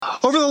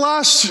Over the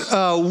last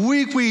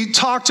week, we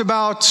talked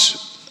about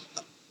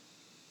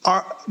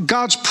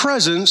God's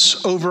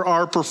presence over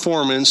our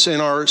performance in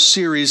our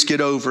series,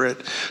 Get Over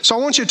It. So I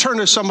want you to turn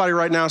to somebody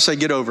right now and say,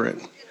 get over it.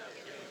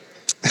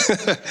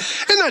 Isn't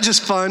that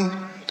just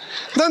fun?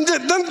 Doesn't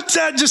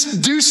that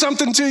just do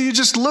something to you?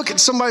 Just look at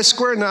somebody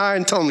square in the eye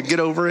and tell them to get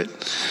over it.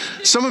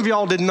 Some of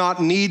y'all did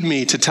not need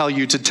me to tell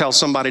you to tell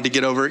somebody to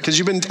get over it because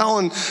you've been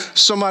telling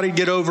somebody to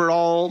get over it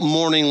all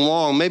morning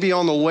long. Maybe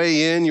on the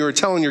way in, you were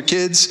telling your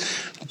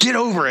kids, get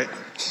over it.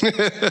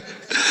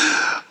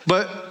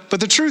 But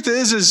the truth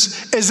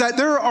is that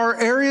there are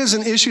areas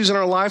and issues in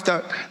our life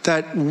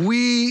that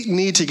we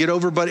need to get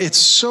over, but it's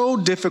so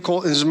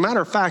difficult, as a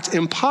matter of fact,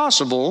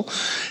 impossible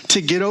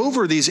to get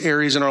over these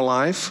areas in our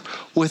life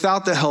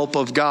without the help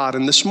of God.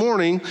 And this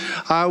morning,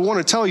 I want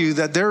to tell you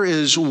that there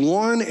is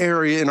one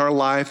area in our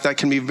life that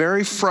can be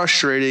very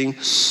frustrating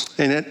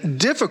and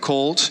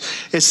difficult.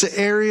 It's the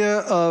area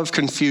of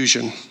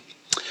confusion.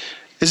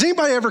 Is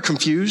anybody ever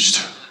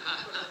confused?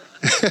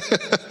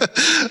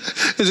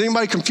 Is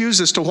anybody confused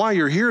as to why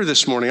you're here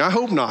this morning? I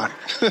hope not.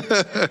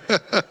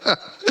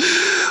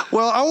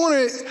 Well, I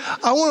want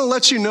to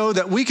let you know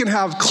that we can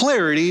have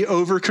clarity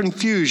over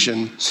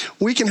confusion.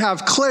 We can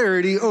have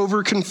clarity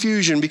over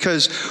confusion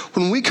because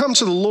when we come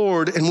to the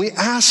Lord and we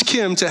ask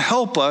Him to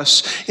help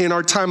us in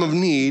our time of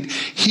need,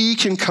 He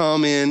can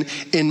come in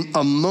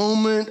a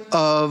moment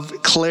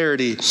of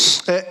clarity.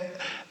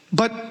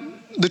 But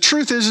the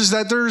truth is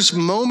that there's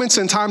moments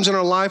and times in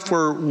our life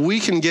where we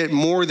can get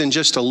more than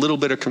just a little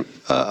bit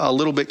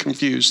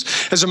confused.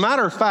 As a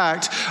matter of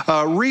fact,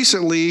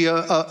 recently,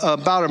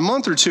 about a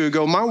month or two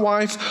ago, my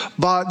wife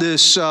bought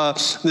this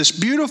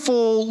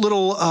beautiful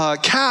little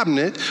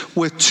cabinet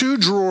with 2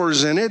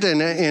 drawers in it,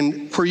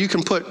 and where you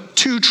can put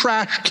 2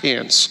 trash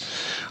cans.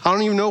 I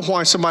don't even know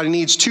why somebody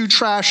needs 2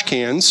 trash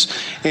cans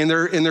in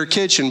their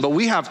kitchen, but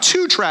we have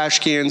 2 trash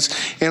cans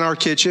in our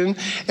kitchen,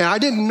 and I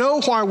didn't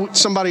know why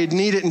somebody would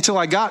need it until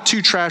I got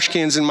 2 trash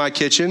cans in my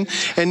kitchen,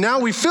 and now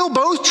we fill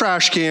both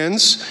trash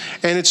cans,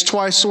 and it's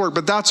twice the work,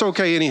 but that's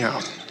okay anyhow.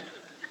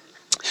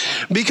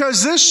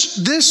 Because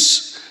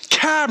this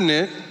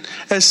cabinet,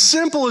 as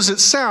simple as it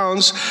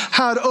sounds,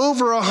 had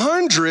over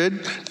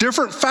 100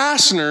 different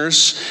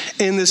fasteners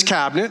in this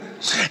cabinet,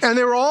 and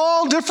they were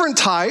all different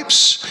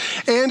types,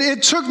 and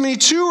it took me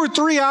 2 or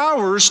 3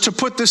 hours to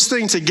put this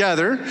thing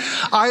together.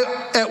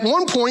 I, at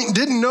one point,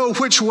 didn't know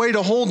which way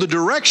to hold the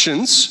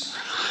directions,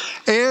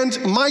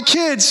 and my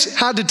kids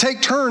had to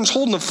take turns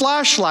holding the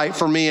flashlight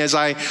for me as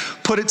I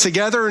put it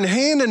together and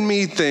handing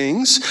me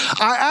things.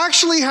 I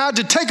actually had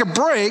to take a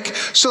break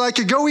so I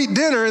could go eat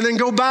dinner and then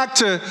go back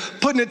to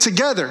putting it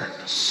together.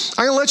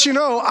 I'm going to let you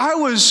know, I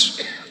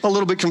was a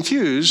little bit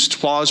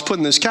confused while I was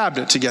putting this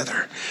cabinet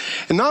together.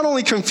 And not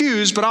only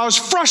confused, but I was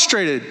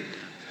frustrated.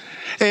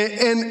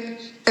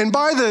 And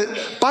by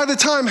the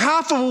time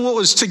half of what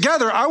was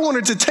together, I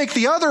wanted to take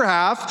the other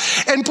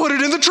half and put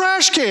it in the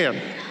trash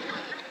can.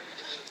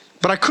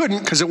 But I couldn't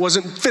because it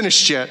wasn't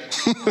finished yet.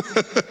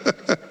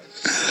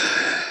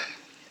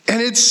 And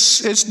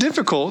it's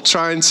difficult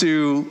trying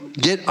to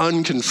get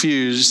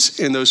unconfused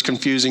in those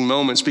confusing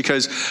moments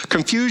because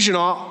confusion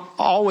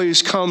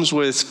always comes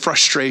with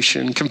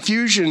frustration.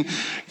 Confusion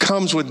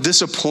comes with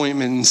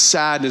disappointment and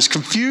sadness.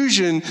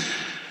 Confusion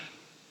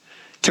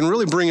can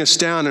really bring us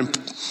down and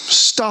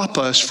stop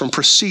us from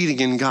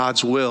proceeding in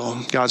God's will,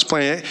 God's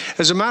plan.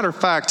 As a matter of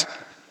fact,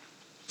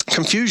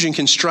 confusion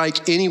can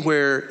strike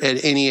anywhere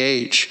at any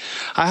age.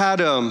 I had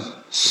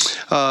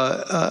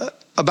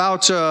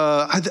about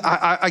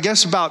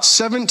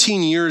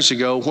 17 years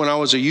ago, when I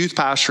was a youth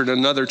pastor at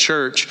another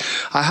church,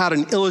 I had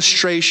an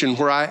illustration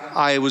where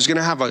I was going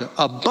to have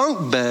a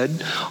bunk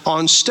bed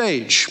on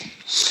stage.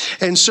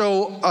 And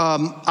so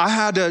I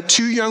had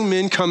 2 young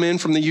men come in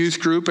from the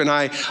youth group, and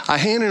I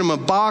handed them a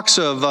box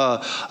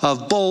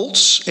of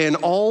bolts and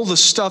all the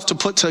stuff to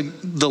put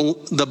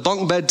the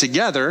bunk bed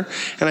together.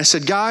 And I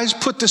said, guys,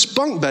 put this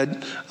bunk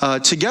bed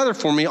together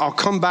for me. I'll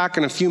come back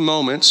in a few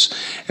moments,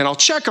 and I'll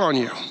check on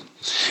you.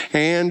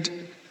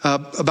 And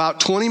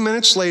about 20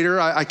 minutes later,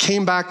 I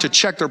came back to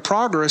check their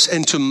progress,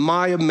 and to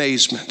my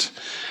amazement,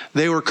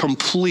 they were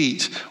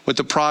complete with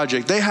the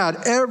project. They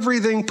had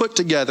everything put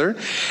together,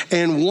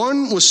 and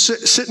one was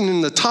sitting in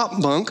the top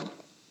bunk,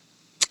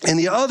 and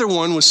the other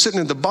one was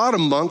sitting at the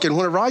bottom bunk. And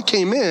whenever I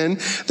came in,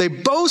 they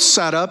both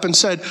sat up and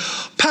said,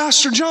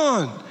 Pastor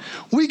John,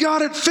 we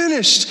got it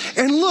finished.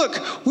 And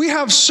look, we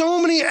have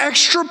so many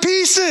extra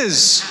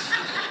pieces.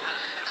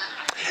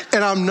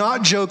 And I'm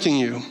not joking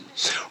you.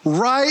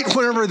 Right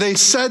whenever they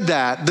said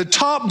that, the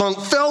top bunk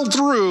fell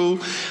through,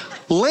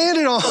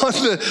 landed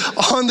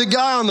on the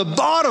guy on the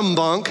bottom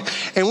bunk,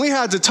 and we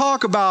had to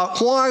talk about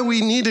why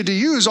we needed to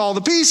use all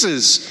the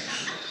pieces.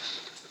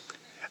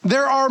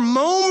 There are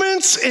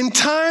moments and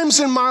times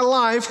in my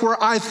life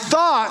where I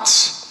thought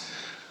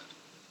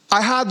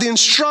I had the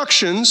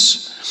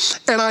instructions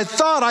and I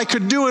thought I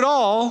could do it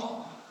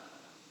all,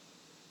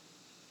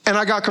 and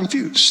I got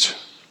confused.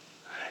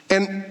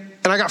 And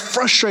I got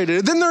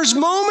frustrated. Then there's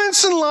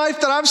moments in life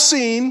that I've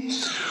seen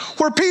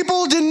where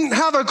people didn't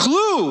have a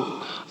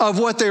clue of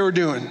what they were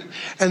doing,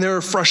 and they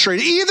were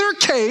frustrated. Either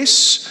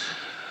case,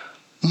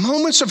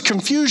 moments of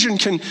confusion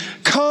can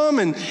come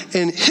and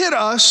hit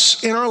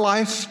us in our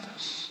life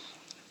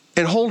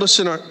and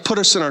put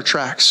us in our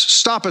tracks,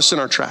 stop us in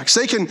our tracks.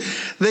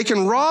 They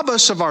can rob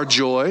us of our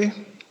joy.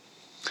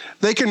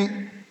 They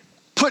can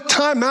put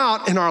time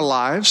out in our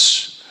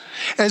lives.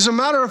 As a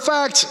matter of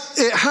fact,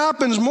 it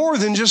happens more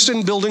than just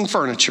in building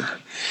furniture.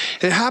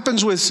 It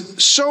happens with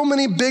so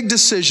many big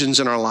decisions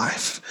in our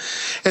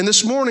life. And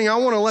this morning, I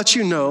want to let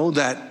you know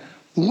that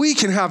we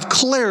can have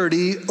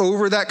clarity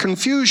over that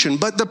confusion.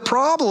 But the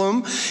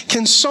problem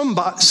can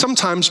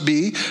sometimes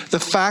be the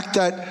fact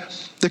that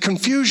the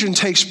confusion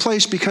takes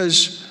place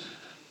because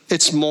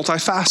it's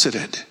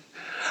multifaceted.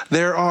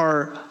 There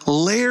are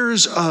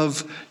layers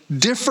of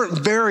different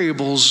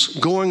variables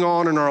going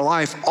on in our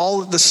life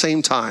all at the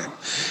same time.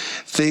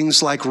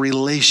 Things like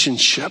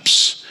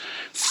relationships,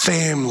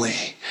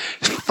 family,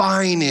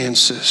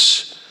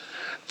 finances,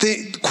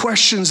 the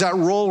questions that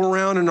roll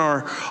around in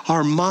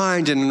our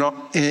mind and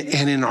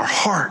in our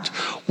heart.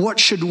 What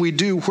should we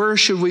do? Where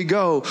should we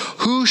go?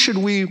 Who should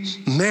we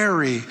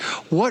marry?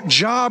 What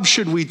job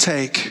should we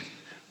take?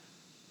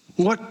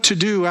 What to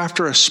do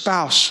after a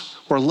spouse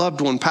or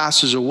loved one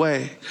passes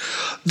away?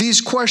 These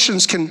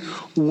questions can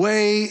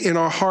weigh in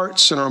our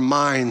hearts and our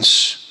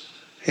minds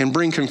and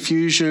bring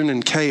confusion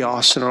and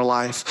chaos in our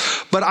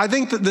life. But I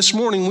think that this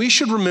morning we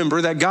should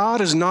remember that God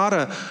is not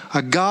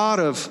a God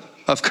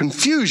of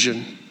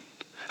confusion.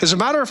 As a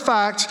matter of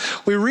fact,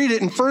 we read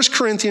it in 1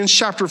 Corinthians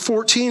chapter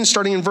 14,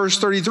 starting in verse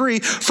 33.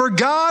 For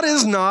God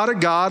is not a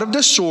God of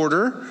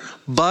disorder,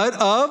 but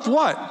of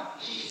what?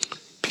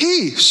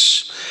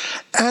 Peace.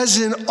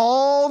 As in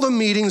all the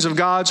meetings of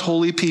God's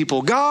holy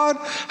people. God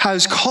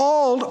has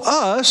called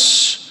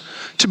us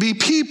to be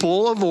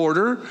people of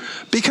order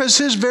because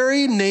his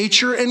very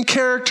nature and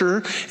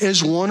character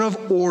is one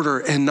of order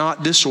and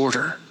not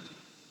disorder.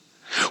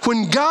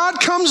 When God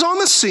comes on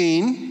the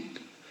scene,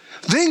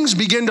 things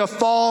begin to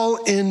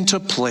fall into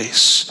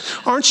place.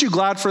 Aren't you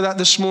glad for that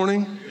this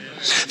morning?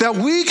 That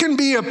we can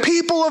be a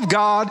people of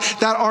God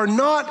that are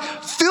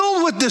not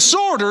filled with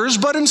disorders,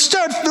 but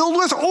instead filled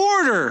with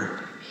order.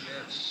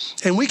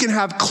 And we can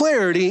have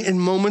clarity in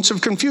moments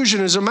of confusion.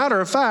 As a matter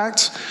of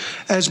fact,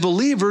 as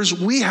believers,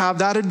 we have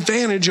that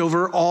advantage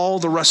over all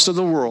the rest of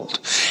the world.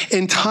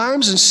 In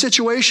times and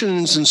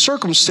situations and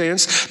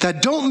circumstances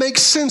that don't make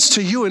sense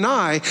to you and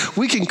I,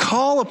 we can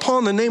call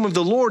upon the name of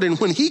the Lord, and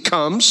when he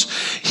comes,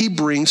 he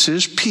brings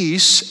his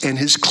peace and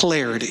his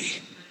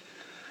clarity.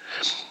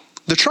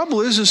 The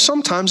trouble is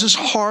sometimes it's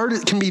hard,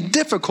 it can be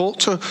difficult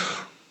to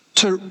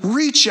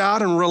reach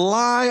out and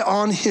rely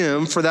on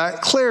him for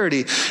that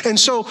clarity. And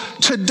so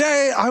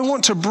today I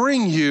want to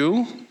bring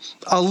you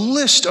a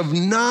list of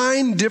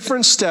 9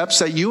 different steps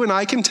that you and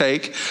I can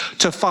take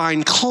to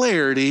find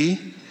clarity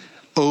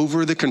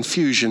over the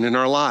confusion in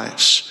our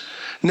lives.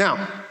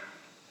 Now,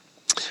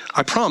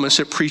 I promise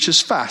it preaches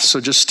fast,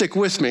 so just stick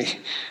with me.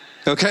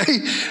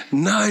 Okay?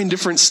 9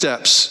 different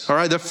steps. All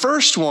right, the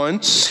first one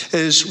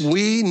is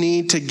we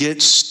need to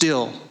get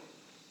still.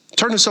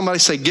 Turn to somebody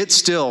and say, get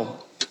still.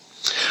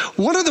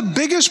 One of the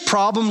biggest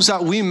problems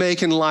that we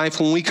make in life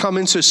when we come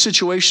into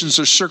situations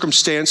or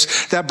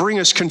circumstance that bring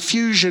us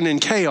confusion and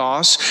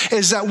chaos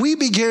is that we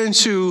begin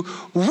to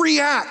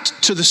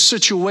react to the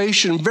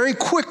situation very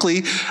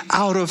quickly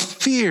out of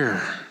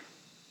fear.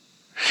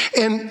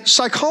 And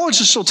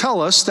psychologists will tell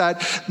us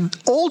that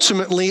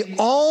ultimately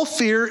all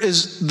fear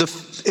is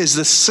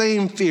the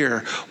same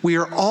fear. We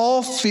are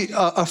all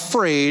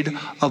afraid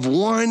of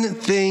one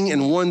thing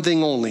and one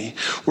thing only.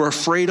 We're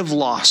afraid of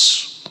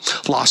loss.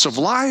 Loss of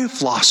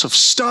life, loss of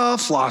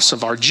stuff, loss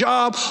of our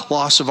job,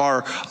 loss of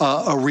our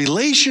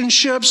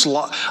relationships.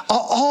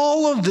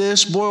 All of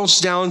this boils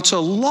down to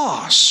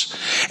loss.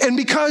 And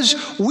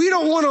because we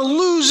don't want to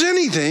lose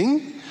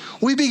anything,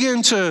 we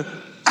begin to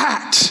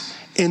act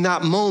in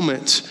that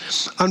moment.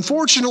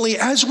 Unfortunately,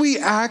 as we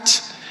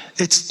act,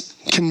 it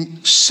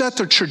can set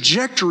the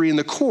trajectory and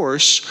the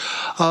course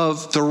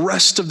of the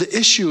rest of the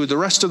issue, the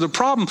rest of the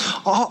problem.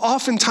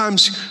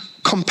 Oftentimes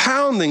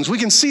compound things. We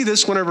can see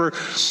this whenever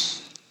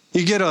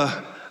you get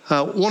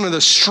one of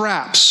the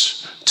straps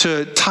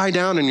to tie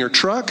down in your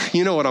truck.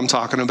 You know what I'm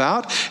talking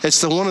about.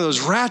 It's one of those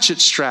ratchet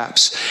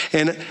straps.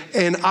 And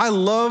I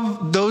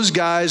love those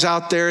guys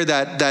out there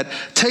that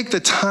take the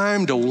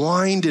time to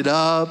wind it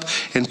up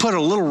and put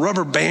a little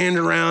rubber band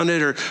around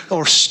it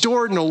or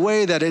store it in a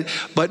way that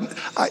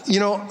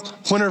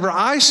whenever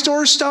I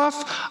store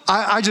stuff,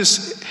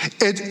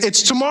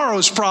 it's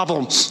tomorrow's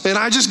problem. And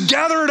I just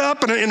gather it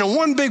up in a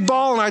one big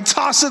ball and I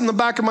toss it in the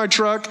back of my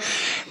truck,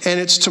 and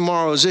it's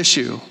tomorrow's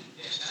issue.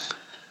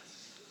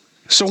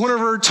 So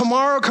whenever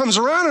tomorrow comes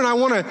around and I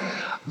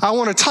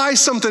want to tie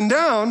something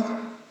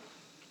down,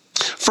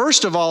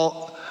 first of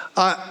all,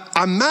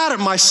 I'm mad at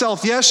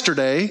myself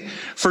yesterday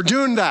for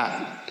doing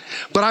that.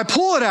 But I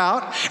pull it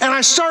out and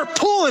I start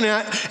pulling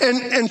it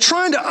and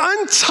trying to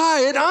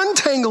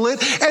untangle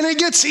it, and it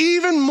gets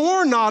even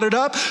more knotted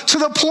up to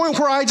the point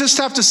where I just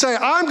have to say,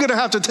 I'm going to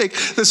have to take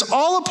this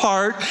all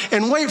apart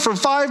and wait for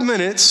 5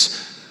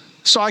 minutes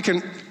so I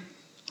can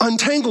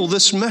untangle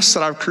this mess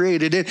that I've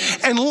created.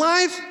 And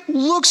life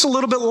looks a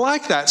little bit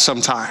like that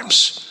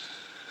sometimes.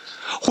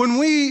 When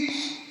we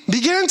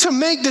begin to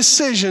make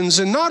decisions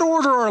and not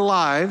order our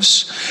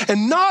lives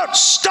and not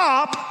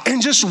stop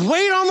and just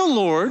wait on the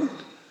Lord,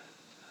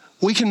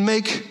 we can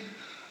make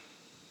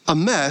a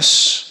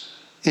mess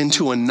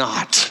into a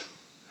knot.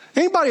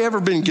 Anybody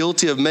ever been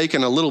guilty of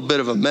making a little bit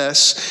of a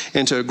mess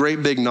into a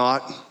great big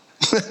knot?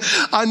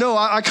 I know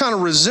I kind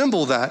of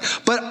resemble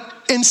that. But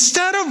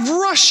instead of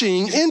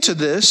rushing into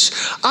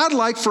this, I'd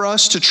like for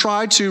us to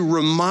try to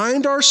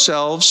remind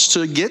ourselves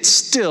to get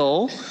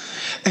still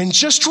and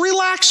just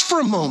relax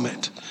for a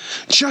moment.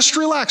 Just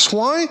relax.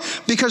 Why?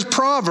 Because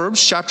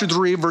Proverbs chapter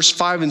 3, verse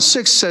 5 and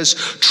 6 says,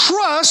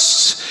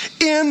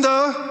 trust in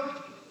the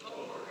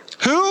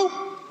who?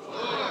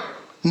 Lord.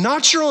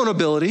 Not your own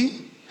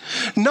ability,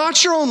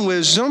 not your own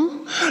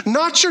wisdom,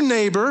 not your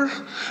neighbor,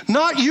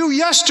 not you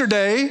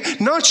yesterday,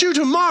 not you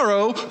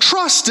tomorrow.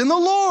 Trust in the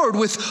Lord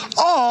with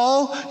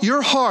all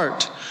your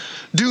heart.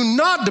 Do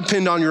not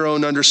depend on your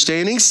own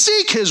understanding.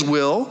 Seek his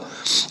will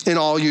in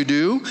all you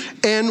do.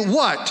 And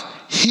what?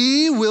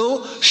 He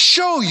will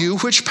show you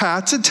which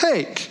path to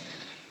take.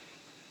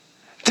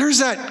 There's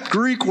that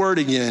Greek word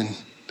again.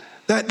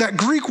 That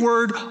Greek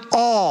word,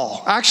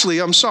 all. Actually,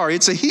 I'm sorry,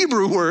 it's a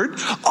Hebrew word,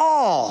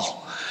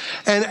 all.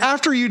 And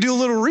after you do a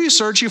little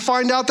research, you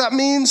find out that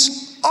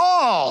means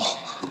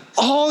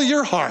all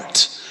your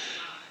heart.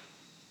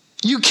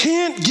 You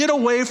can't get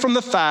away from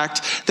the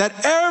fact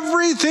that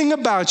everything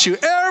about you,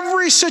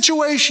 every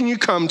situation you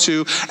come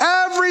to,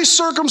 every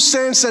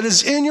circumstance that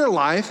is in your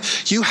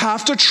life, you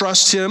have to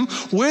trust him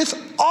with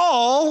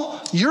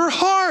all your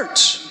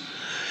heart.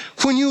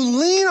 When you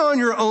lean on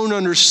your own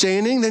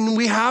understanding, then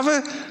we have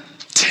a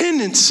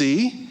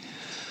tendency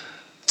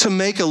to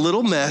make a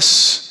little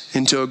mess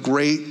into a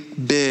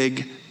great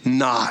big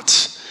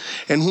knot.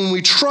 And when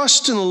we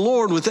trust in the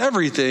Lord with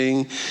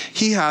everything,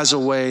 he has a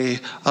way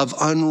of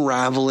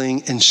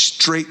unraveling and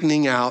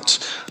straightening out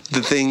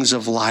the things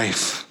of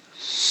life.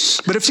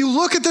 But if you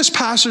look at this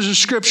passage of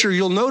scripture,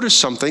 you'll notice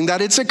something,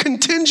 that it's a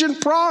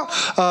contingent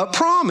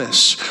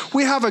promise.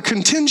 We have a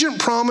contingent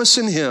promise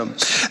in him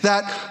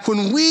that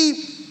when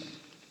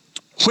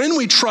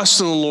we trust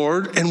in the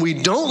Lord and we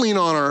don't lean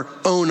on our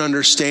own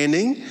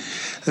understanding,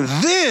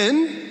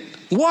 then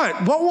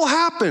what? What will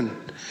happen?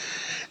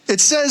 It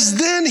says,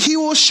 then he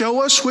will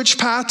show us which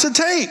path to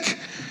take.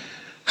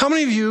 How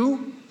many of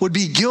you would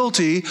be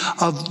guilty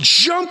of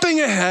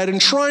jumping ahead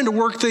and trying to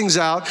work things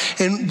out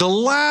and the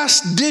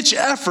last ditch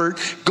effort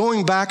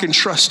going back and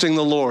trusting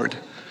the Lord?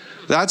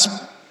 That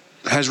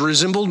has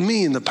resembled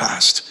me in the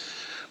past.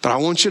 But I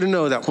want you to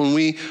know that when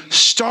we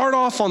start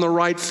off on the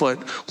right foot,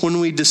 when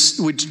we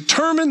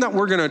determine that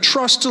we're going to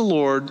trust the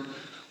Lord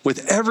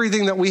with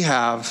everything that we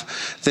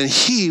have, then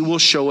he will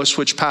show us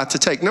which path to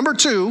take. Number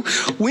 2,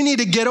 we need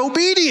to get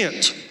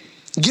obedient.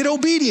 Get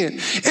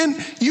obedient. And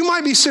you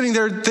might be sitting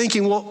there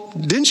thinking, well,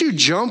 didn't you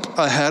jump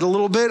ahead a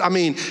little bit? I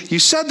mean, you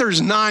said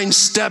there's 9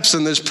 steps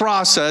in this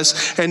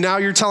process, and now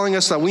you're telling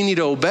us that we need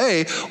to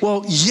obey.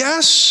 Well,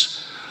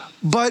 yes,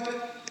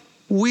 but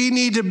we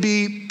need to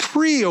be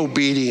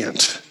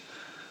pre-obedient.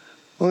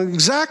 Well,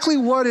 exactly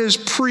what is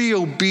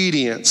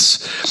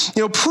pre-obedience?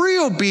 You know,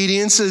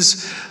 pre-obedience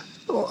is,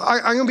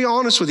 I'm going to be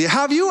honest with you.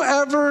 Have you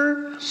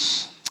ever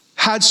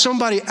had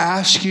somebody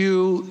ask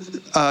you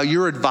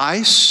your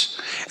advice,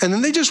 and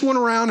then they just went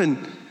around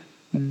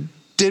and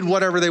did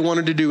whatever they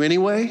wanted to do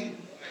anyway?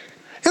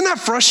 Isn't that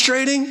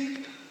frustrating?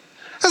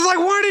 It's like,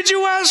 why did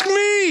you ask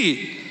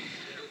me?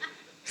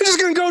 You're just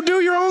going to go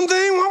do your own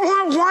thing?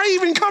 Why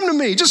even come to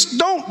me? Just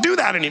don't do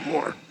that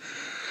anymore.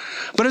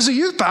 But as a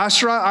youth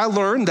pastor, I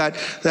learned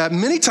that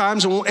many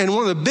times, and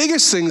one of the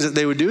biggest things that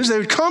they would do is they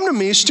would come to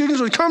me,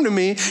 students would come to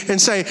me and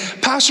say,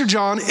 Pastor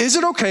John, is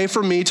it okay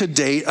for me to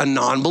date a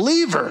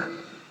non-believer?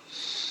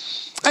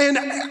 And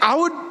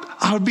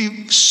I would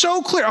be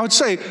so clear. I would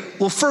say,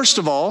 well, first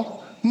of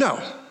all,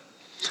 no.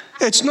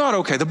 It's not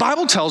okay. The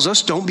Bible tells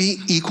us don't be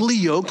equally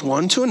yoked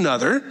one to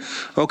another,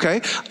 okay?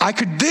 I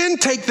could then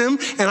take them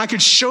and I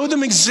could show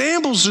them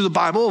examples through the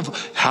Bible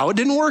of how it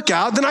didn't work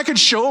out. Then I could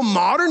show them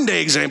modern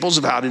day examples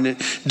of how it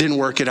didn't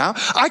work it out.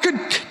 I could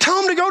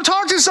tell them to go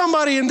talk to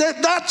somebody, and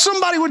that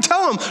somebody would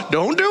tell them,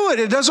 don't do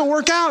it. It doesn't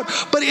work out.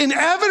 But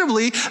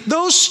inevitably,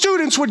 those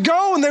students would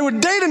go and they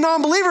would date a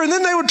non-believer, and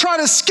then they would try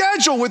to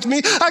schedule with me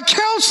a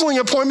counseling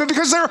appointment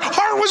because their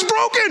heart was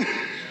broken.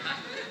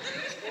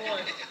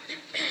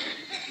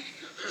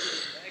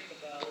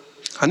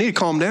 I need to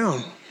calm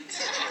down.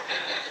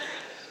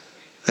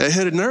 That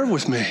hit a nerve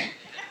with me.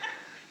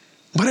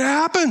 But it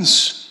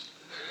happens.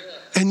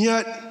 And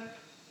yet,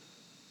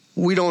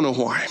 we don't know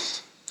why.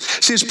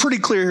 See, it's pretty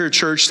clear here,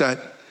 church, that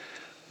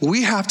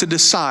we have to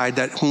decide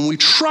that when we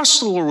trust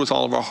the Lord with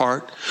all of our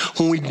heart,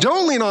 when we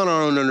don't lean on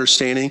our own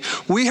understanding,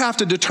 we have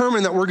to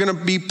determine that we're going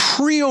to be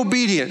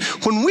pre-obedient.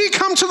 When we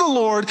come to the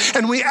Lord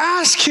and we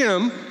ask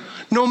him,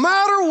 no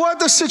matter what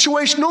the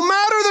situation, no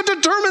matter the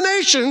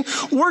determination,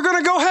 we're going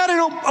to go ahead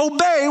and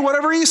obey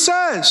whatever he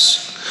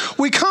says.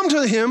 We come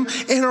to him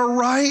in a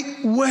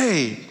right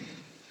way.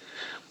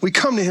 We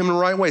come to him in the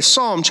right way.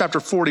 Psalm chapter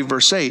 40,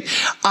 verse 8.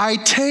 I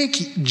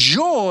take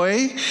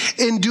joy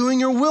in doing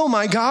your will,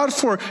 my God,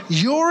 for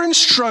your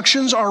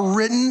instructions are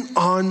written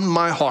on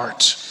my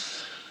heart.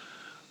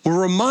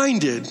 We're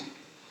reminded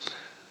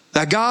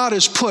that God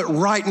has put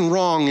right and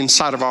wrong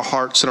inside of our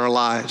hearts and our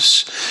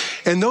lives.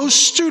 And those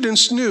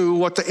students knew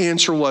what the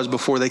answer was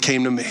before they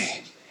came to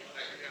me.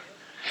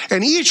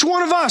 And each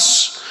one of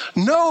us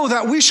know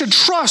that we should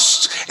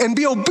trust and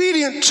be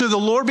obedient to the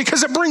Lord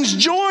because it brings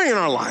joy in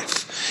our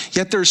life.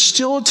 Yet there's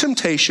still a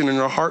temptation in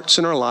our hearts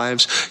and our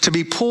lives to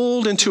be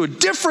pulled into a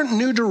different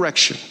new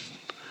direction.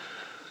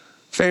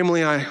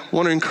 Family, I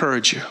want to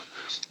encourage you.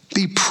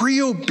 Be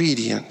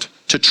pre-obedient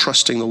to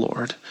trusting the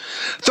Lord.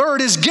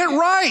 Third is get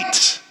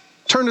right.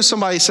 Turn to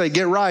somebody and say,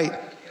 get right.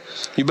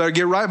 You better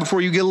get right before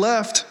you get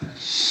left.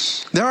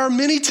 There are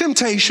many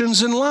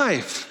temptations in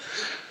life.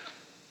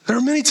 There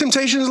are many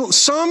temptations.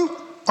 Some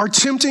are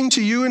tempting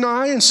to you and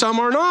I, and some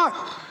are not.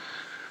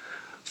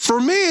 For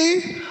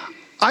me,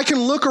 I can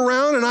look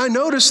around and I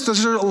notice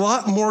there's a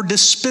lot more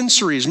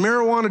dispensaries,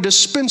 marijuana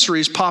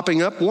dispensaries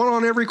popping up, one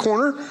on every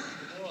corner.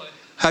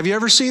 Have you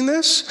ever seen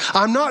this?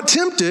 I'm not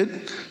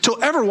tempted to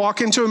ever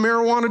walk into a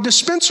marijuana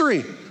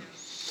dispensary.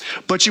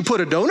 But you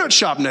put a donut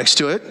shop next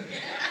to it.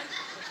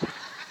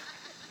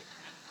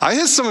 I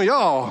hit some of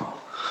y'all.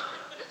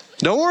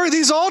 Don't worry,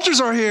 these altars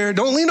are here.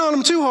 Don't lean on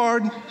them too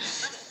hard.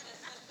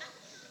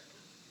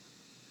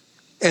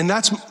 And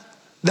that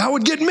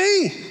would get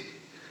me.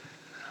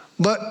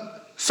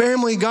 But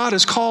family, God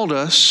has called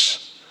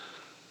us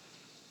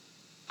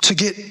to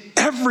get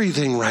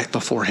everything right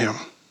before him.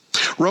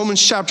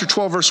 Romans chapter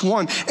 12, verse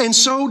 1. And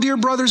so, dear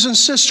brothers and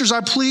sisters,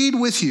 I plead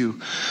with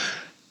you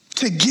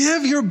to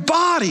give your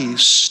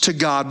bodies to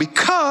God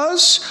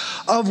because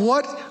of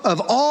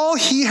all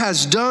he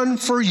has done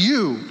for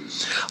you.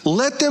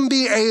 Let them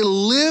be a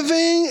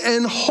living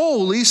and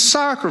holy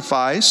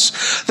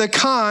sacrifice, the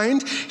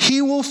kind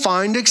he will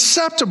find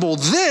acceptable.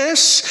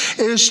 This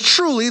is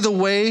truly the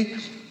way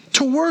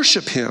to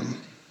worship him.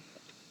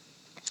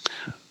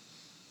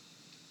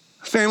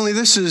 Family,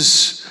 this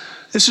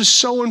is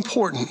so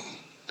important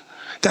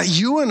that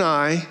you and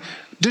I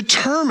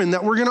determine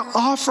that we're going to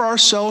offer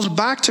ourselves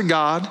back to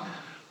God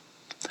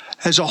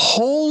as a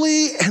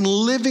holy and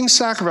living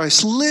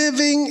sacrifice.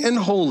 Living and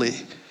holy.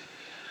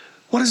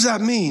 What does that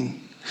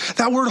mean?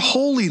 That word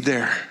holy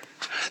there,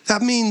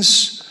 that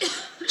means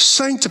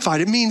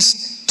sanctified. It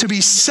means to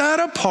be set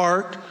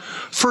apart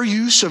for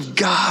use of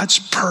God's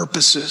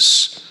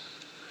purposes.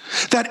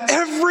 That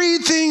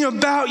everything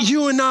about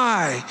you and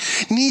I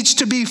needs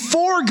to be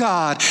for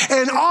God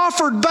and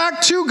offered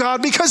back to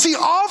God because he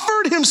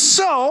offered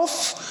himself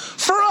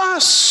for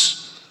us.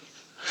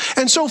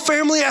 And so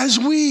family, as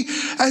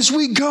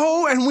we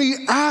go and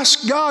we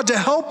ask God to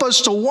help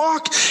us to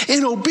walk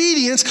in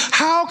obedience,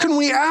 how can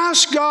we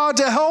ask God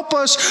to help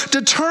us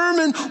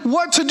determine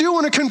what to do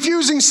in a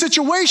confusing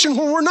situation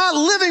when we're not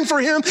living for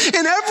him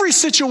in every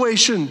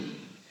situation?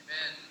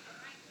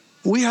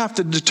 We have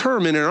to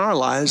determine in our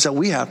lives that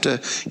we have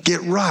to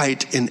get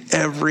right in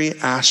every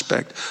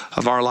aspect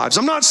of our lives.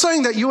 I'm not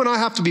saying that you and I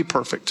have to be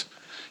perfect,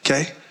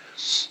 okay?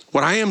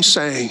 What I am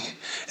saying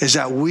is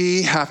that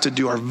we have to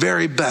do our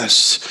very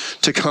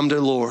best to come to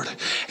the Lord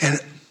and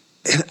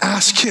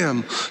ask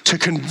him to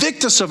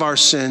convict us of our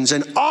sins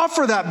and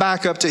offer that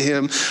back up to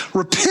him,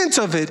 repent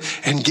of it,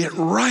 and get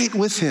right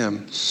with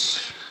him.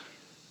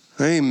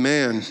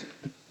 Amen.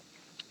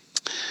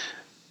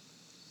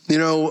 You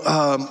know,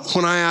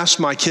 when I ask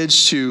my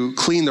kids to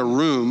clean their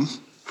room,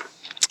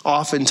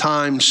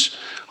 oftentimes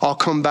I'll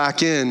come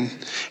back in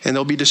and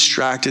they'll be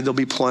distracted. They'll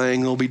be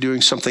playing. They'll be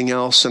doing something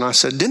else. And I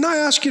said, didn't I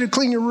ask you to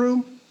clean your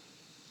room?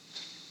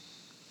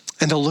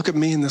 And they'll look at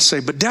me and they'll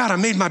say, but Dad, I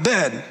made my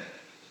bed.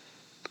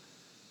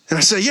 And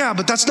I say, yeah,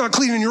 but that's not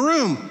cleaning your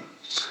room.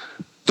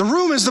 The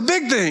room is the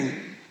big thing.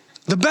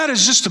 The bed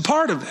is just a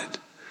part of it.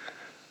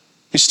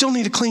 You still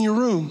need to clean your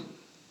room.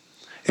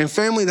 And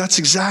family, that's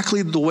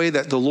exactly the way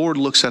that the Lord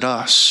looks at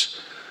us.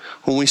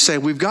 When we say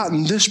we've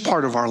gotten this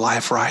part of our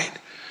life right,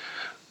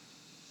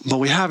 but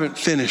we haven't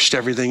finished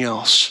everything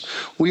else.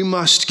 We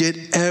must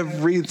get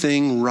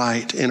everything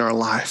right in our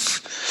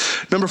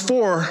life. Number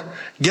 4,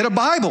 get a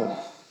Bible.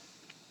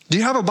 Do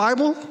you have a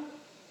Bible?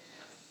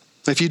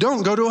 If you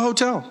don't, go to a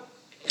hotel.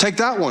 Take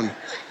that one.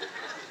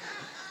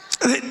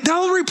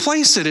 They'll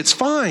replace it. It's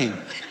fine.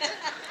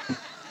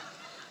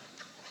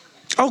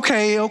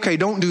 Okay,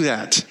 don't do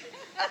that.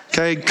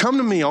 Okay, come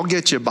to me. I'll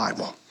get you a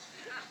Bible.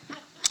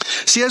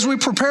 See, as we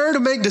prepare to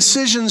make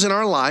decisions in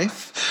our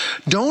life,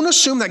 don't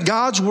assume that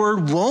God's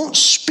word won't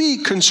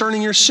speak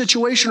concerning your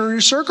situation or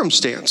your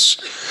circumstance.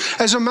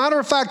 As a matter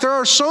of fact, there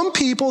are some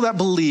people that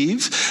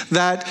believe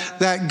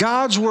that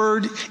God's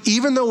word,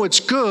 even though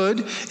it's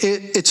good,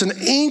 it's an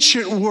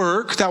ancient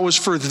work that was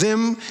for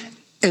them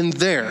and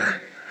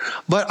there.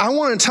 But I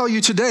want to tell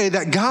you today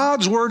that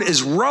God's word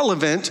is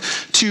relevant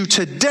to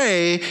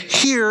today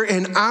here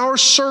in our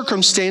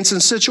circumstance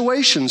and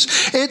situations.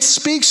 It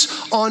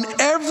speaks on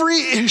every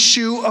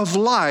issue of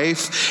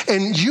life,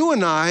 and you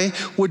and I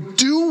would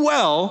do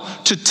well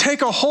to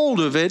take a hold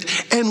of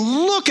it and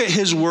look at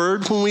his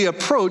word when we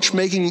approach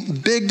making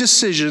big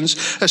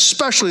decisions,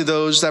 especially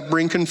those that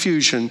bring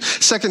confusion.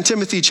 2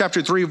 Timothy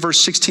chapter 3, verse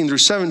 16 through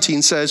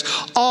 17 says,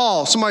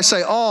 all, somebody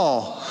say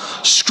all,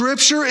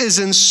 Scripture is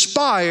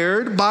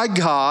inspired by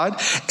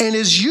God and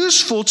is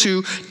useful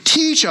to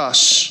teach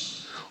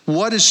us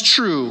what is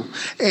true.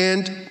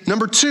 And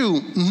number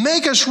 2,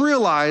 make us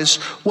realize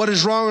what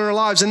is wrong in our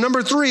lives. And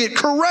number 3, it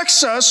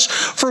corrects us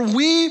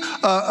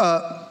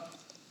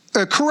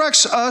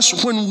corrects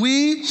us when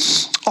we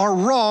are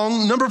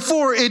wrong. Number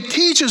 4, it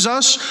teaches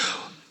us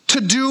to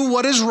do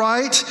what is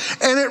right,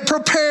 and it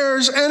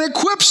prepares and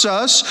equips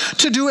us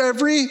to do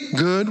every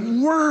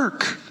good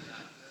work.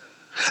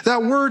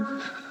 That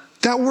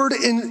word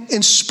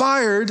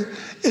inspired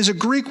is a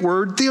Greek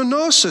word,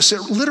 theonosis.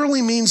 It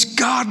literally means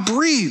God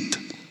breathed.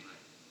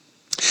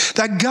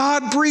 That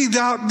God breathed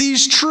out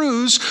these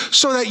truths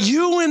so that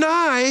you and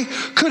I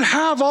could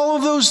have all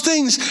of those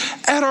things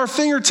at our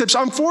fingertips.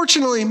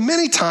 Unfortunately,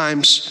 many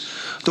times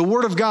the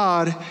Word of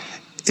God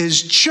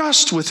is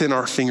just within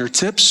our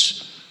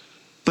fingertips,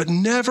 but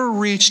never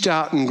reached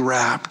out and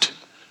grabbed.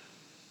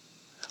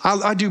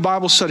 I do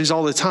Bible studies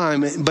all the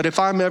time, but if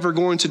I'm ever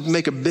going to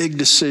make a big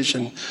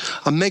decision,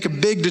 make a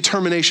big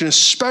determination,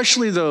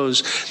 especially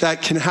those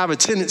that can have a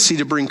tendency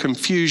to bring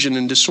confusion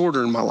and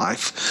disorder in my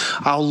life,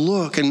 I'll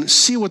look and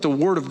see what the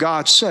Word of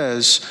God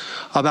says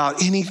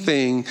about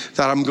anything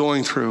that I'm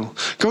going through.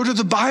 Go to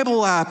the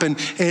Bible app and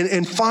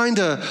find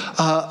a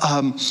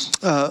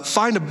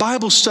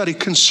Bible study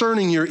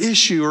concerning your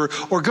issue,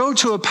 or go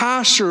to a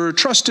pastor or a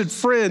trusted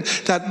friend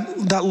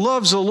that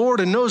loves the Lord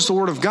and knows the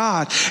Word of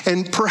God,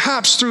 and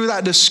perhaps through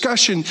that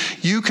discussion,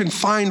 you can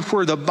find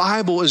where the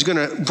Bible is going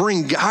to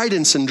bring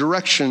guidance and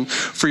direction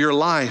for your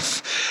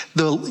life.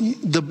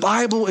 The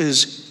Bible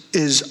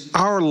is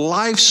our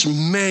life's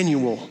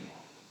manual.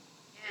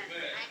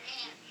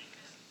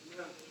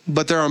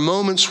 But there are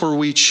moments where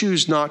we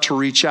choose not to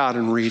reach out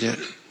and read it.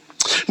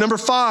 Number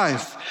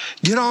 5,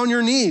 get on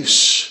your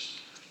knees.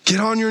 Get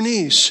on your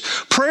knees.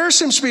 Prayer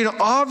seems to be an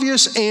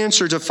obvious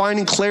answer to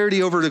finding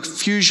clarity over the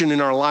confusion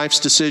in our life's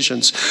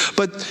decisions.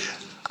 But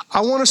I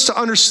want us to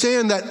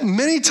understand that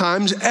many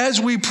times as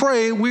we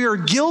pray, we are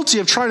guilty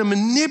of trying to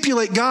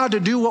manipulate God to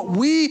do what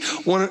we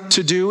want it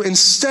to do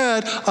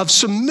instead of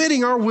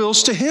submitting our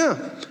wills to Him.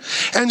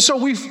 And so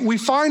we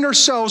find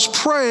ourselves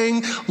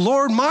praying,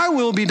 Lord, my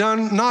will be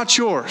done, not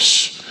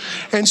yours.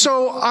 And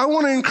so I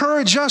want to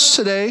encourage us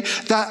today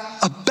that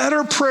a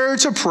better prayer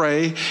to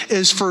pray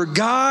is for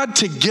God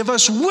to give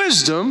us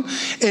wisdom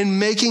in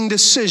making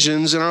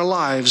decisions in our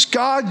lives.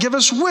 God, give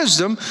us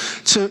wisdom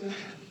to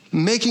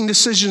making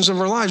decisions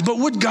of our lives. But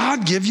would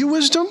God give you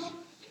wisdom?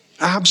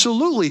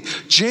 Absolutely.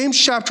 James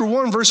chapter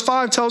 1 verse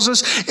 5 tells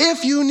us,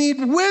 if you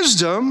need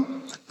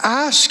wisdom,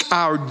 ask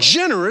our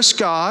generous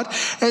God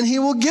and He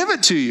will give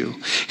it to you.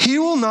 He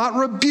will not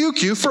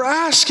rebuke you for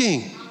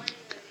asking.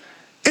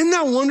 Isn't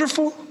that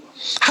wonderful?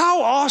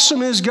 How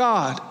awesome is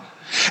God?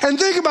 And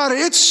think about it.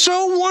 It's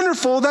so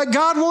wonderful that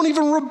God won't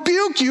even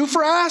rebuke you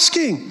for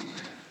asking.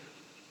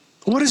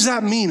 What does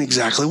that mean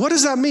exactly? What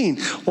does that mean?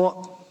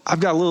 Well, I've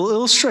got a little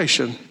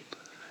illustration.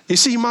 You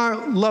see, my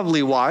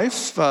lovely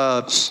wife,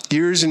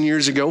 years and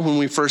years ago when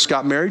we first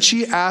got married,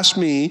 she asked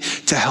me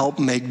to help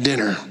make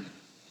dinner.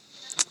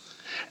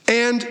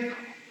 And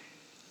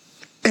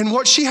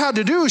what she had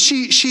to do,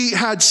 she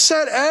had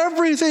set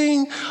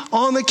everything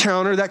on the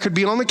counter that could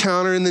be on the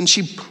counter, and then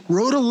she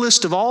wrote a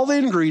list of all the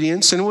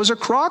ingredients, and it was a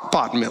crock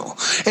pot meal.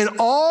 And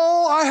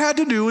all I had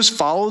to do was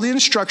follow the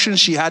instructions.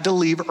 She had to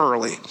leave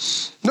early.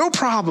 No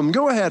problem.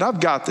 Go ahead. I've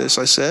got this,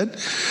 I said.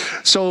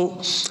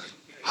 So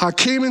I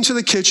came into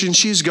the kitchen.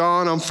 She's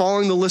gone. I'm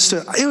following the list.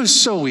 It was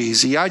so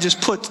easy. I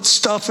just put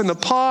stuff in the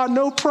pot.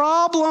 No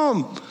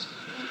problem.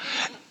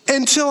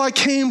 Until I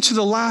came to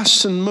the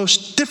last and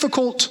most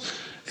difficult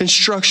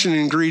instruction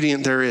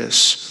ingredient there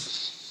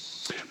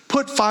is.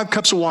 Put 5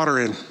 cups of water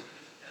in.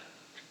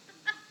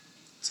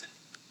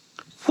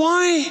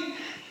 Why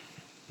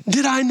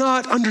did I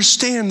not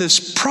understand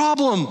this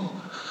problem?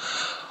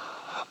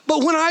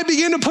 But when I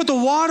began to put the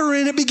water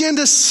in, it began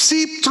to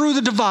seep through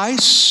the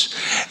device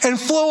and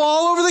flow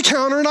all over the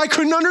counter, and I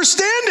couldn't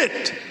understand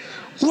it.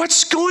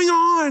 What's going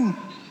on?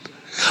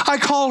 I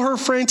call her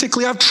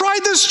frantically. I've tried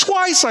this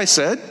twice, I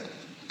said.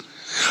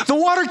 The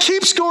water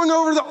keeps going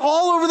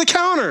all over the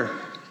counter.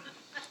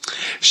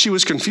 She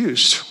was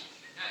confused.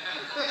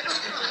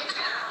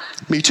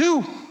 Me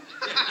too.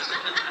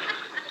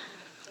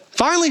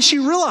 Finally, she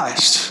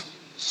realized.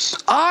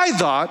 I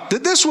thought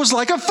that this was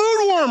like a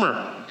food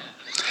warmer.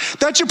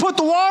 That you put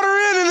the water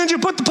in and then you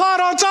put the pot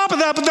on top of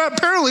that, but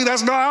apparently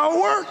that's not how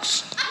it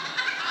works.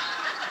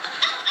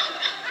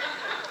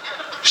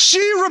 She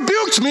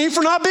rebuked me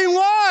for not being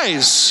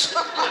wise.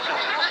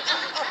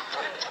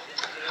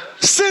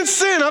 Since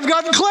then, I've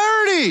gotten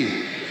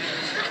clarity.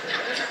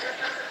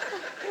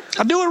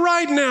 I'll do it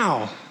right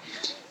now.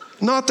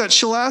 Not that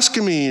she'll ask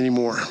me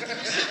anymore.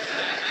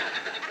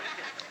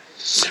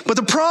 But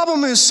the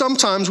problem is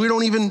sometimes we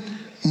don't even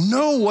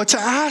know what to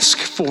ask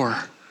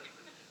for.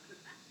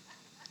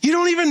 You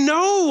don't even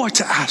know what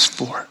to ask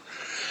for.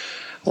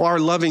 Well, our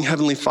loving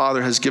Heavenly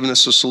Father has given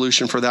us a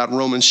solution for that.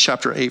 Romans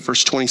chapter 8,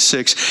 verse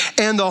 26.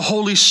 And the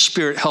Holy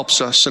Spirit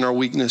helps us in our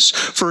weakness.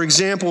 For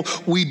example,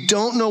 we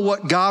don't know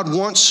what God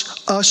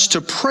wants us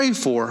to pray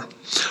for,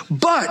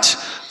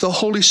 but the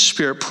Holy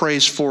Spirit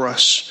prays for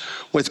us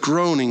with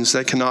groanings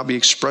that cannot be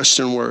expressed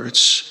in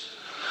words.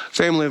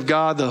 Family of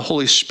God, the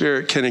Holy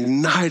Spirit can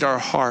ignite our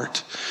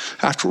heart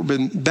after we've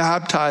been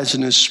baptized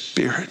in His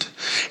Spirit.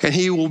 And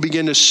He will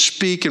begin to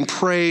speak and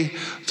pray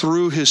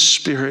through His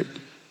Spirit,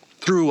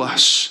 through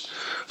us,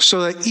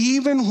 so that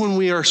even when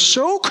we are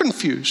so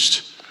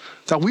confused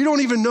that we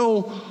don't even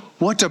know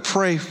what to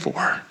pray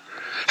for.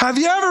 Have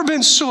you ever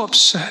been so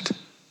upset?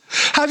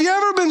 Have you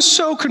ever been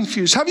so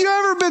confused? Have you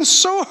ever been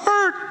so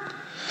hurt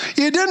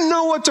you didn't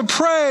know what to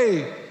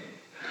pray?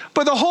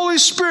 But the Holy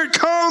Spirit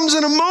comes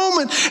in a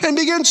moment and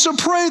begins to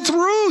pray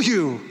through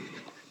you.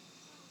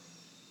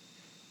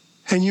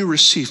 And you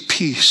receive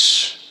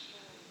peace.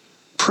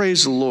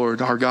 Praise the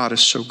Lord, our God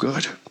is so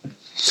good.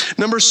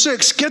 Number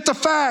 6, get the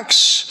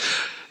facts.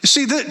 You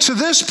see, to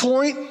this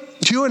point,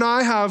 you and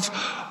I have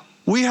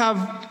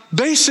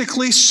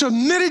basically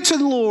submitted to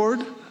the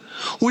Lord.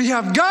 We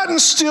have gotten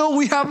still.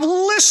 We have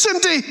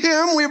listened to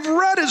Him. We've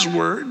read His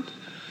word.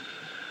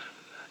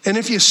 And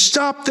if you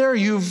stop there,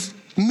 you've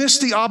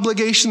missed the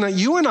obligation that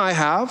you and I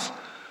have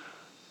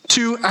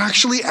to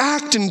actually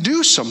act and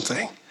do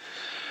something.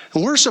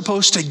 And we're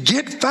supposed to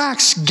get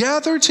facts,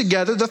 gather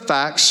together the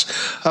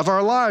facts of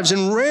our lives.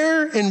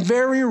 In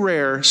very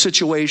rare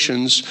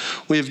situations,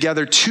 we have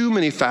gathered too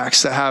many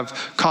facts that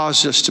have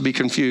caused us to be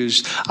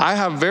confused. I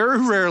have very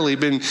rarely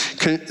been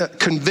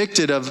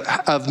convicted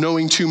of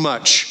knowing too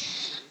much.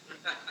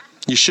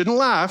 You shouldn't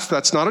laugh,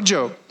 that's not a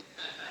joke.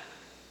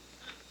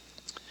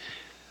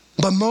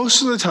 But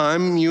most of the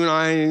time, you and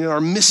I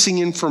are missing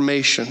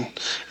information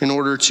in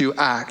order to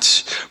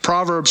act.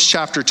 Proverbs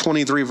chapter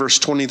 23, verse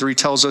 23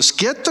 tells us,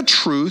 get the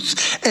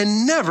truth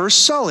and never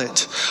sell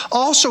it.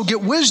 Also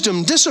get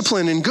wisdom,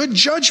 discipline, and good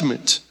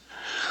judgment.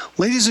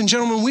 Ladies and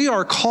gentlemen, we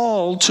are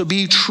called to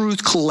be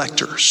truth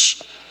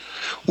collectors.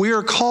 We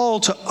are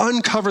called to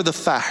uncover the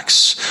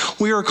facts.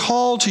 We are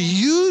called to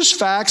use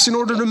facts in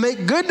order to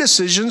make good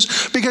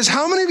decisions, because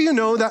how many of you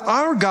know that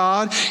our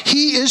God,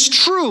 He is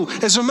true?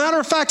 As a matter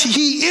of fact,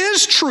 He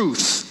is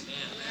truth.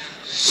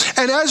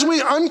 And as we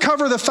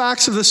uncover the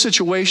facts of the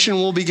situation,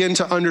 we'll begin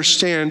to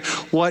understand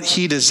what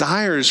He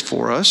desires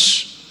for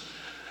us.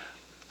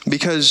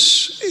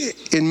 Because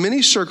in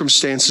many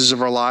circumstances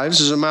of our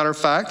lives, as a matter of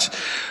fact,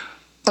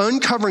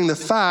 uncovering the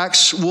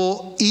facts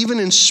will, even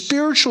in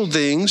spiritual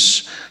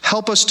things,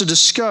 help us to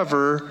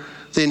discover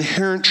the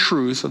inherent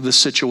truth of the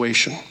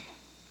situation.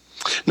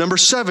 Number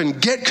 7,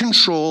 get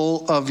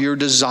control of your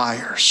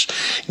desires.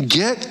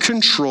 Get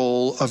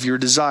control of your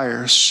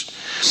desires.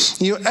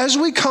 You know, as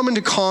we come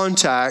into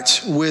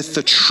contact with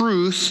the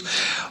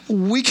truth,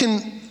 we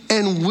can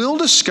and will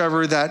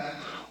discover that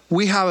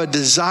we have a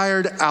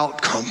desired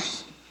outcome.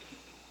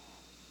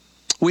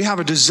 We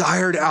have a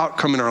desired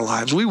outcome in our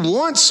lives. We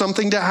want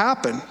something to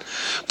happen.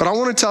 But I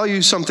want to tell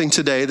you something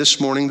today, this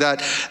morning,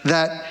 that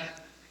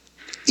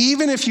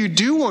even if you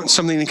do want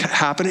something to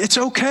happen, it's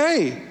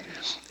okay.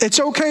 It's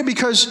okay,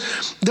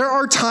 because there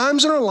are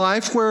times in our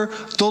life where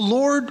the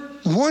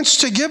Lord wants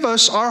to give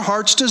us our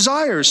heart's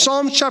desires.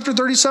 Psalms chapter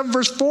 37,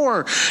 verse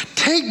 4,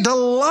 take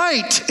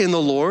delight in the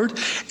Lord,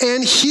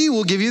 and He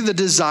will give you the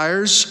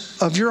desires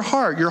of your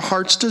heart, your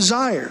heart's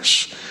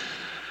desires.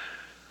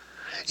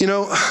 You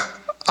know,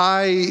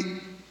 I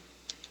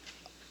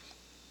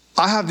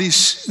have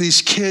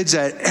these kids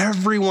that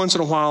every once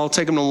in a while I'll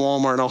take them to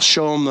Walmart and I'll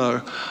show them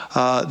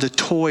the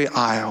toy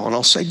aisle, and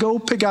I'll say, go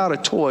pick out a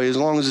toy as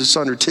long as it's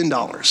under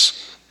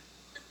 $10.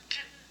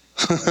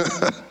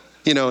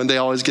 You know, and they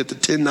always get the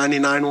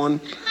 $10.99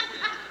 one.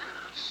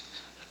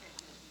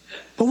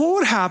 But what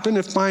would happen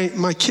if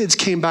my kids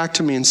came back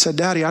to me and said,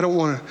 Daddy, I don't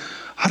want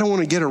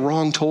to get a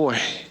wrong toy?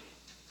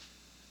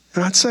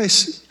 And I'd say,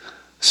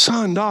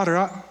 son,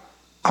 daughter,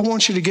 I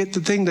want you to get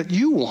the thing that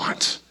you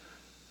want.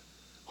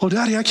 Well,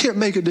 Daddy, I can't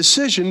make a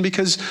decision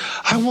because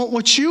I want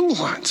what you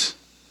want.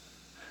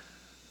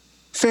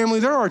 Family,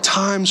 there are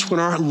times when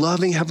our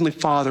loving Heavenly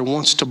Father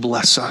wants to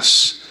bless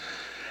us.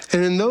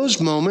 And in those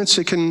moments,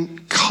 it can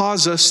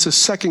cause us to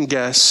second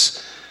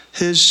guess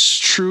His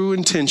true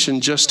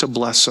intention just to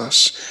bless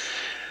us.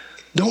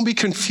 Don't be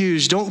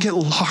confused. Don't get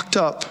locked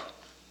up.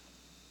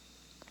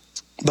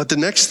 But the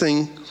next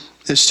thing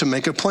is to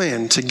make a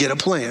plan, to get a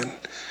plan.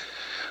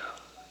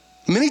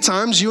 Many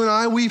times you and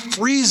I, we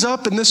freeze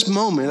up in this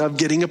moment of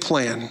getting a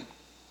plan.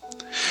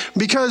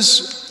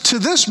 Because to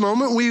this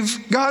moment,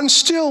 we've gotten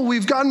still,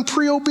 we've gotten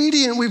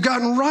pre-obedient, we've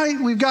gotten right,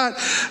 we've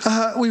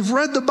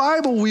read the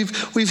Bible, we've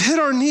hit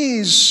our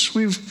knees,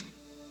 we've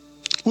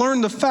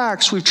learned the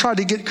facts, we've tried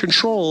to get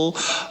control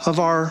of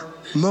our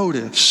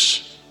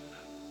motives.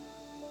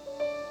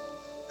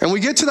 And we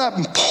get to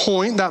that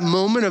point, that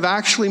moment of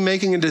actually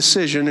making a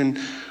decision, and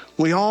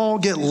we all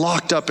get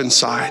locked up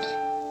inside.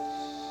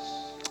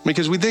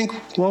 Because we think,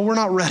 well, we're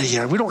not ready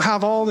yet. We don't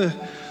have all the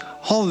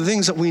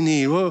things that we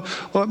need. Well,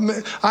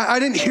 I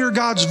didn't hear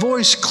God's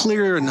voice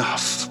clear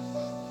enough.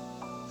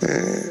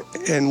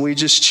 And we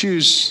just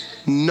choose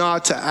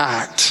not to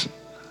act.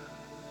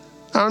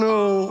 I don't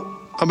know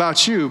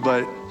about you,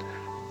 but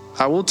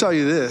I will tell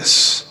you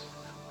this.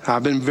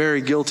 I've been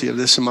very guilty of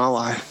this in my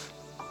life.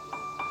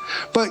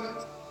 But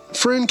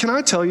friend, can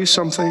I tell you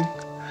something?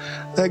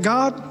 That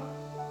God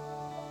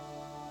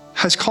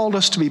has called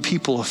us to be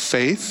people of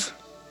faith.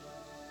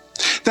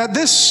 That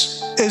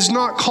this is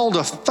not called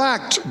a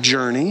fact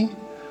journey,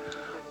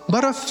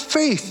 but a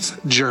faith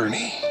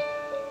journey.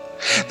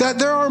 That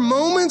there are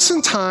moments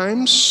and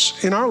times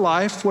in our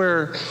life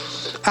where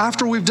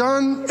after we've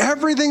done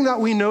everything that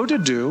we know to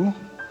do,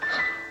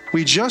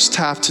 we just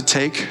have to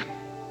take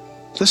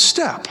the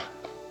step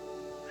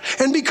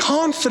and be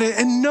confident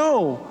and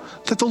know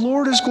that the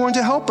Lord is going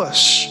to help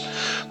us.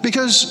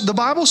 Because the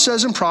Bible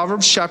says in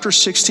Proverbs chapter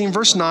 16,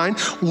 verse 9,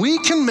 we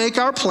can make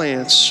our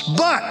plans,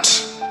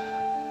 but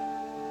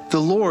the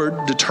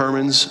Lord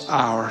determines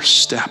our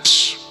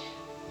steps.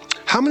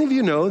 How many of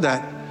you know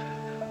that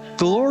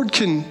the Lord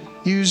can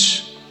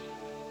use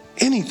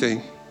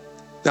anything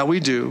that we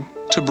do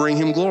to bring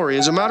him glory?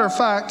 As a matter of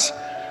fact,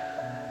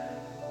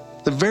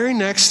 the very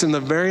next and the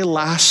very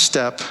last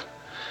step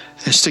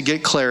is to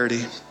get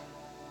clarity.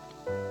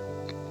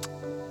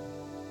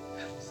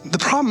 The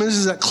problem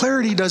is that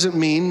clarity doesn't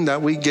mean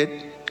that we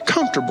get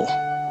comfortable.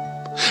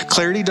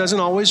 Clarity doesn't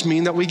always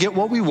mean that we get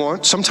what we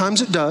want.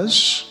 Sometimes it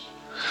does.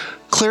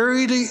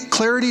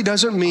 Clarity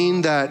doesn't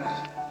mean that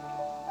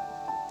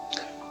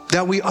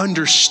we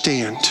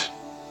understand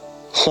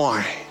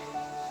why.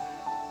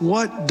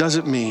 What does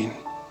it mean?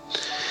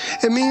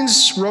 It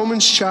means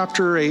Romans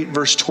chapter 8,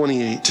 verse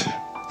 28.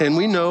 And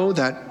we know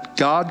that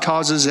God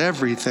causes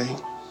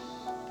everything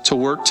to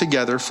work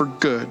together for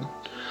good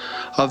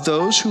of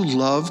those who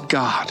love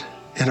God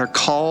and are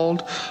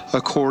called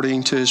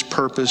according to his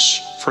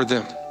purpose for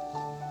them.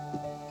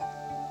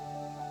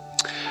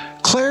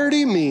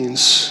 Clarity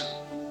means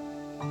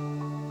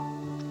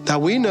that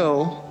we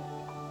know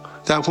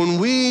that when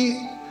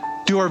we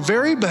do our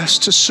very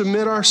best to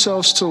submit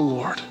ourselves to the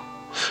Lord,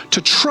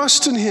 to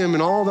trust in him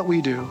in all that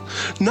we do,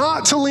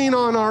 not to lean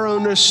on our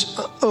own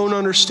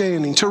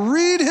understanding, to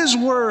read his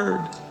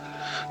word,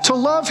 to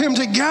love him,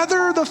 to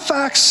gather the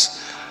facts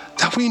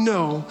that we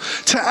know,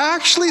 to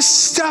actually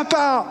step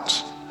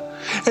out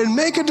and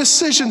make a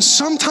decision,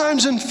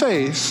 sometimes in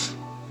faith,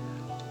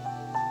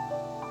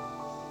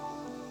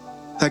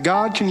 that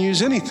God can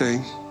use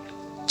anything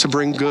to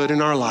bring good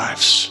in our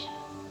lives.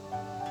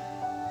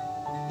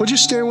 Would you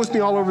stand with me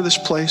all over this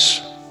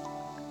place?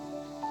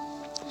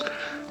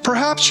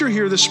 Perhaps you're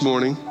here this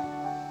morning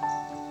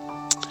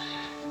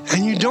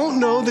and you don't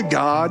know the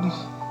God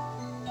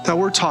that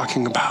we're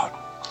talking about.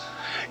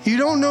 You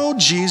don't know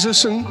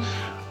Jesus, and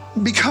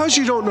because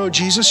you don't know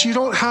Jesus, you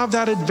don't have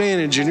that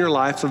advantage in your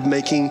life of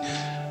making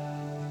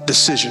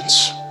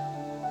decisions.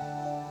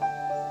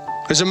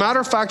 As a matter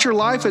of fact, your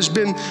life has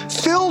been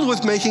filled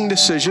with making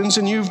decisions,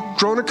 and you've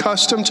grown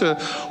accustomed to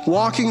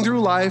walking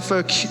through life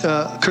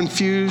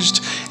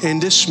confused and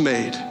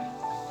dismayed.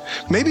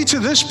 Maybe to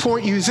this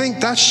point you think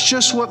that's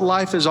just what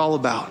life is all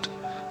about.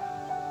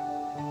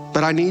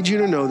 But I need you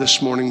to know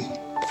this morning,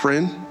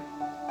 friend,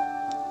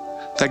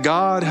 that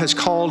God has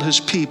called his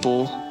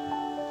people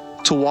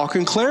to walk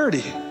in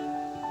clarity.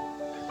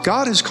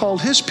 God has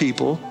called his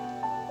people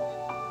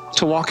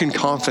to walk in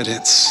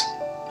confidence.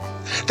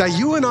 That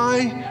you and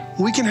I,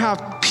 we can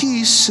have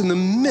peace in the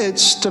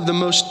midst of the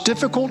most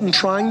difficult and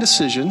trying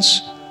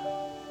decisions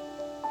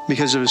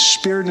because of his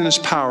Spirit and his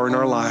power in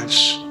our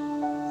lives.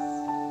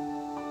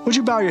 Would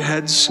you bow your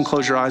heads and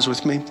close your eyes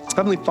with me?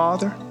 Heavenly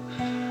Father,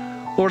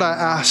 Lord, I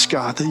ask,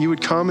 God, that you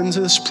would come into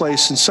this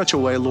place in such a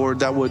way, Lord,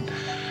 that would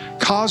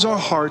cause our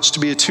hearts to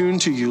be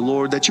attuned to you,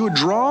 Lord, that you would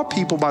draw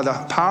people by the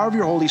power of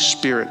your Holy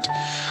Spirit,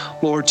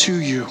 Lord, to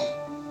you.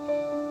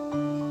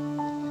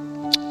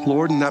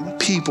 Lord, and that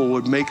people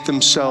would make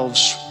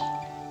themselves,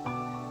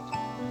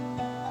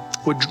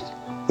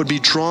 would be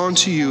drawn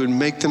to you and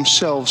make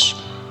themselves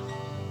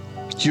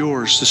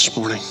yours this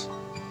morning.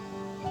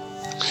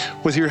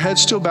 With your head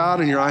still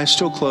bowed and your eyes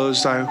still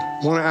closed, I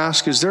want to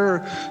ask, is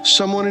there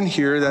someone in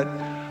here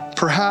that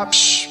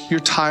perhaps you're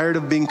tired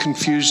of being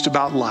confused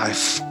about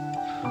life?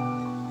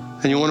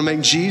 And you want to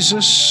make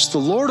Jesus the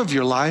Lord of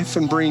your life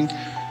and bring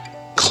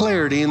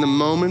clarity in the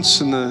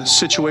moments and the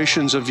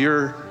situations of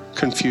your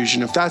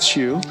confusion. If that's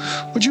you,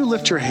 would you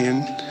lift your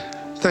hand?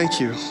 Thank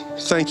you.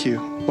 Thank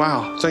you.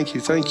 Wow. Thank you.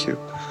 Thank you.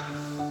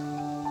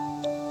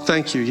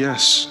 Thank you.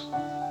 Yes.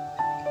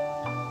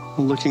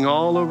 I'm looking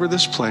all over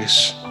this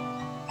place.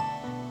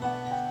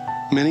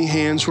 Many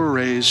hands were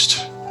raised.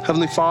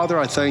 Heavenly Father,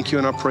 I thank you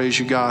and I praise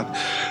you, God,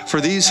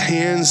 for these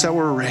hands that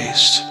were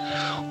raised.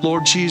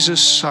 Lord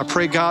Jesus, I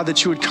pray, God,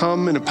 that you would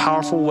come in a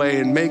powerful way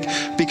and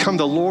become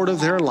the Lord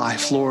of their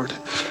life, Lord.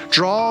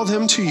 Draw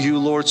them to you,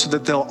 Lord, so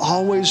that they'll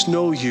always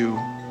know you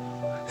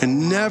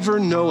and never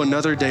know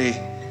another day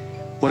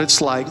what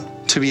it's like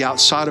to be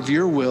outside of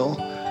your will,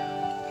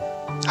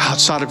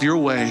 outside of your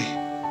way,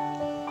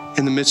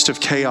 in the midst of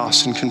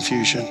chaos and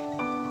confusion.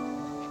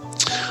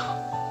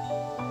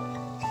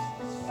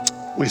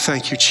 We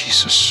thank you,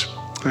 Jesus.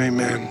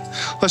 Amen.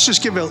 Let's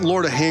just give the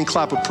Lord a hand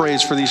clap of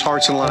praise for these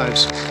hearts and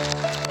lives.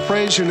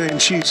 Praise your name,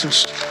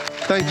 Jesus.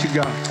 Thank you,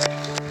 God.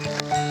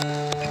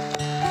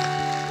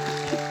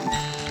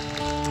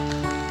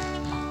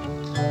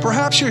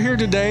 Perhaps you're here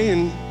today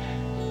and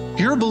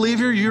you're a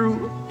believer,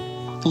 you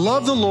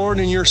love the Lord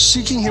and you're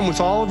seeking him with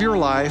all of your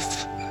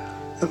life.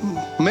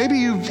 Maybe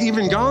you've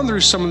even gone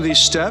through some of these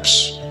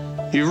steps.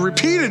 You've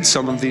repeated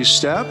some of these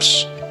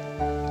steps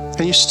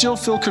and you still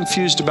feel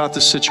confused about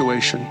the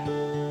situation.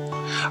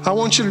 I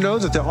want you to know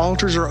that the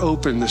altars are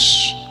open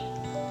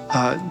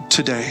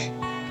today.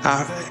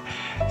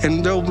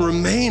 And they'll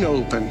remain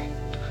open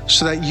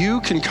so that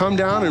you can come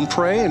down and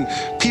pray and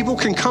people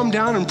can come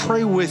down and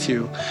pray with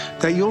you,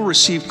 that you'll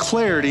receive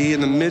clarity in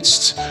the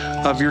midst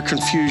of your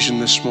confusion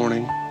this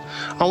morning.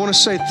 I want to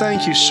say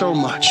thank you so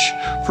much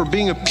for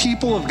being a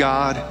people of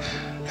God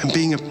and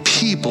being a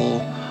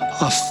people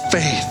of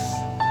faith.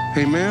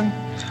 Amen.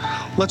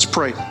 Let's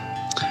pray.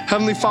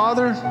 Heavenly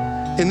Father,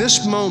 in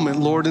this moment,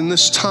 Lord, in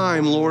this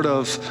time, Lord,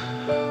 of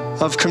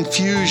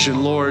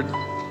confusion, Lord,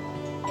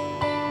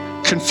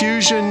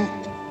 confusion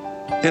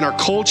in our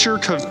culture,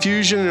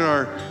 confusion in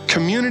our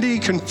community,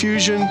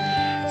 confusion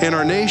in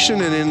our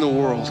nation and in the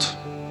world.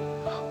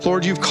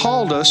 Lord, you've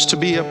called us to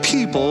be a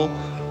people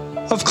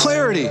of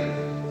clarity,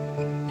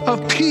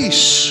 of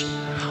peace.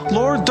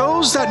 Lord,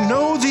 those that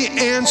know the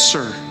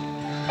answer.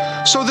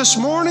 So this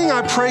morning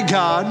I pray,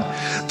 God,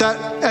 that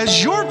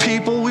as your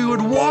people, we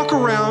would walk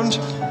around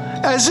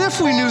as if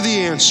we knew the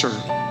answer.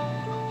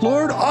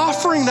 Lord,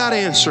 offering that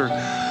answer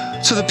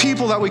to the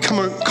people that we come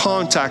in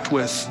contact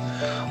with.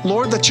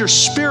 Lord, that your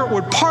Spirit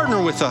would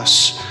partner with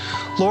us,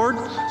 Lord,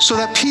 so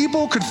that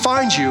people could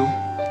find you,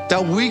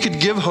 that we could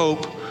give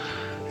hope,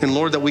 and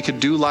Lord, that we could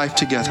do life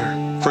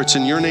together. For it's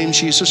in your name,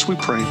 Jesus, we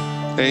pray.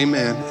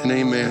 Amen and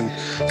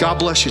amen. God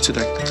bless you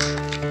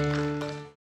today.